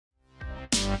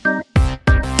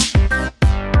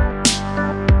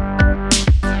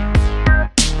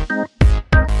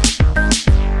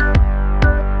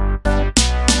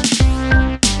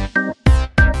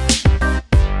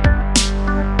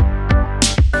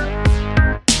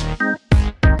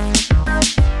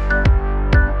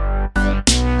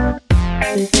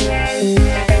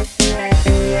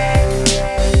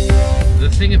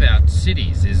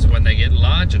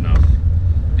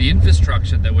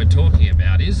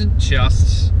isn't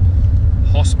just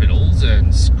hospitals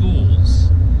and schools.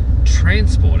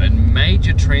 Transport and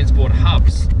major transport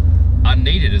hubs are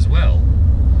needed as well.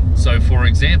 So for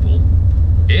example,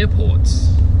 airports,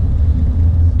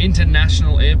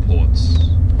 international airports,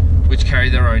 which carry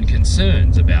their own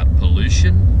concerns about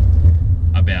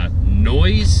pollution, about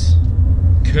noise,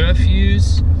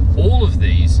 curfews. All of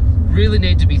these really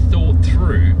need to be thought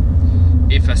through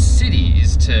if a city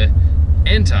is to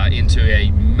enter into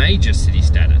a major city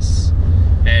status,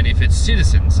 and if its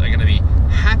citizens are going to be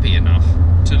happy enough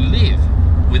to live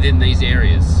within these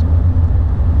areas.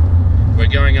 We're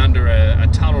going under a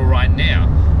tunnel right now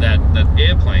that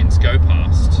airplanes go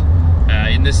past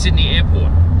in the Sydney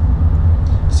airport.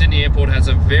 Sydney airport has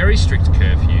a very strict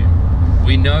curfew.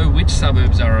 We know which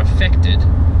suburbs are affected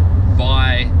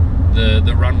by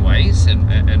the runways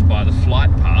and by the flight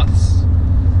paths,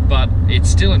 but it's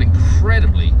still an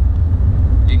incredibly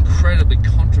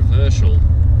controversial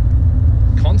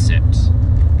concept.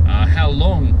 How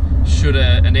long should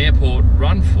an airport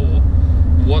run for?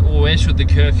 Where should the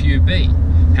curfew be?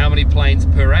 How many planes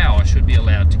per hour should be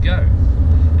allowed to go?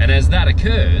 And as that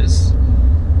occurs,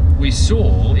 we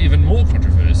saw even more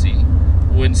controversy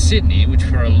when Sydney, which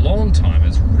for a long time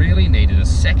has really needed a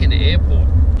second airport,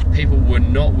 people were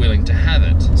not willing to have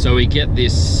it. So we get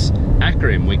this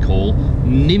acronym we call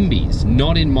NIMBYs,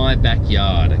 not in my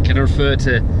backyard. It can refer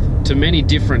to many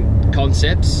different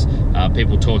concepts.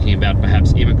 People talking about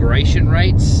perhaps immigration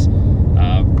rates.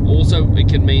 Also, it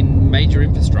can mean major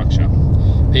infrastructure.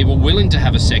 People willing to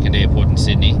have a second airport in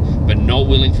Sydney, but not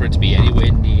willing for it to be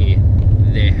anywhere near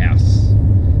their house.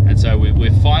 And so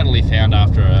we've finally found,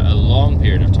 after a long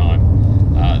period of time,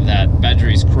 that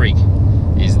Badgerys Creek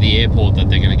is the airport that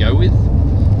they're going to go with.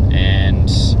 And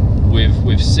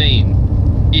we've seen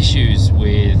issues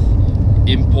with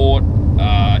import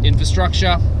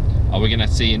infrastructure. We're going to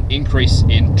see an increase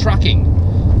in trucking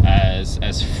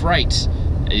as freight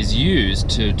is used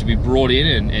to be brought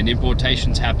in and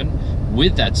importations happen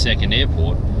with that second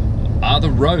airport. Are the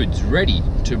roads ready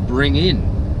to bring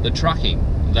in the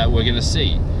trucking that we're going to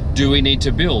see? Do we need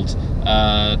to build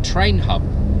a train hub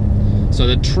so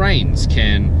that trains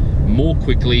can more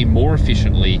quickly, more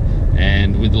efficiently,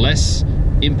 and with less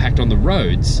impact on the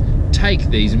roads, take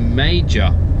these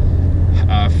major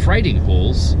freighting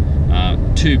hauls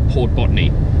to Port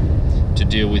Botany to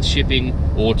deal with shipping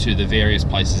or to the various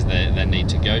places that they need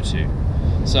to go to?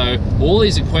 So all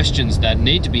these are questions that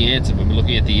need to be answered when we're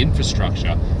looking at the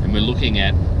infrastructure, and we're looking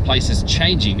at places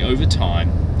changing over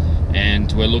time, and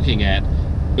we're looking at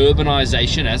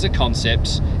urbanization as a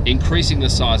concept, increasing the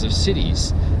size of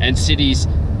cities, and cities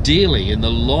dealing in the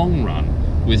long run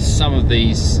with some of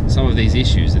these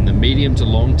issues in the medium to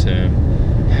long term.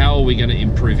 How are we going to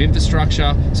improve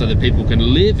infrastructure so that people can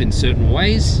live in certain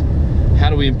ways? How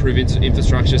do we improve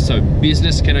infrastructure so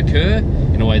business can occur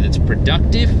in a way that's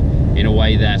productive, in a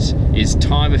way that is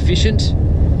time efficient?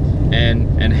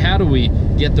 And how do we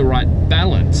get the right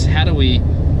balance? How do we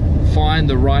find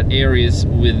the right areas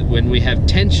when we have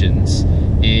tensions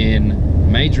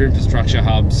in major infrastructure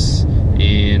hubs,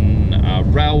 in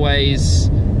railways,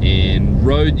 in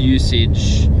road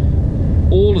usage?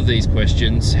 All of these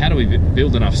questions. How do we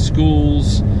build enough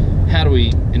schools? How do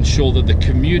we ensure that the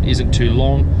commute isn't too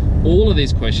long? All of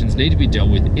these questions need to be dealt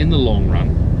with in the long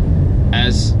run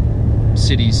as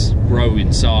cities grow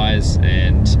in size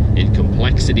and in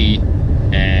complexity,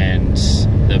 and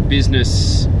the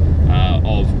business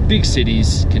of big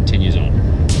cities continues on.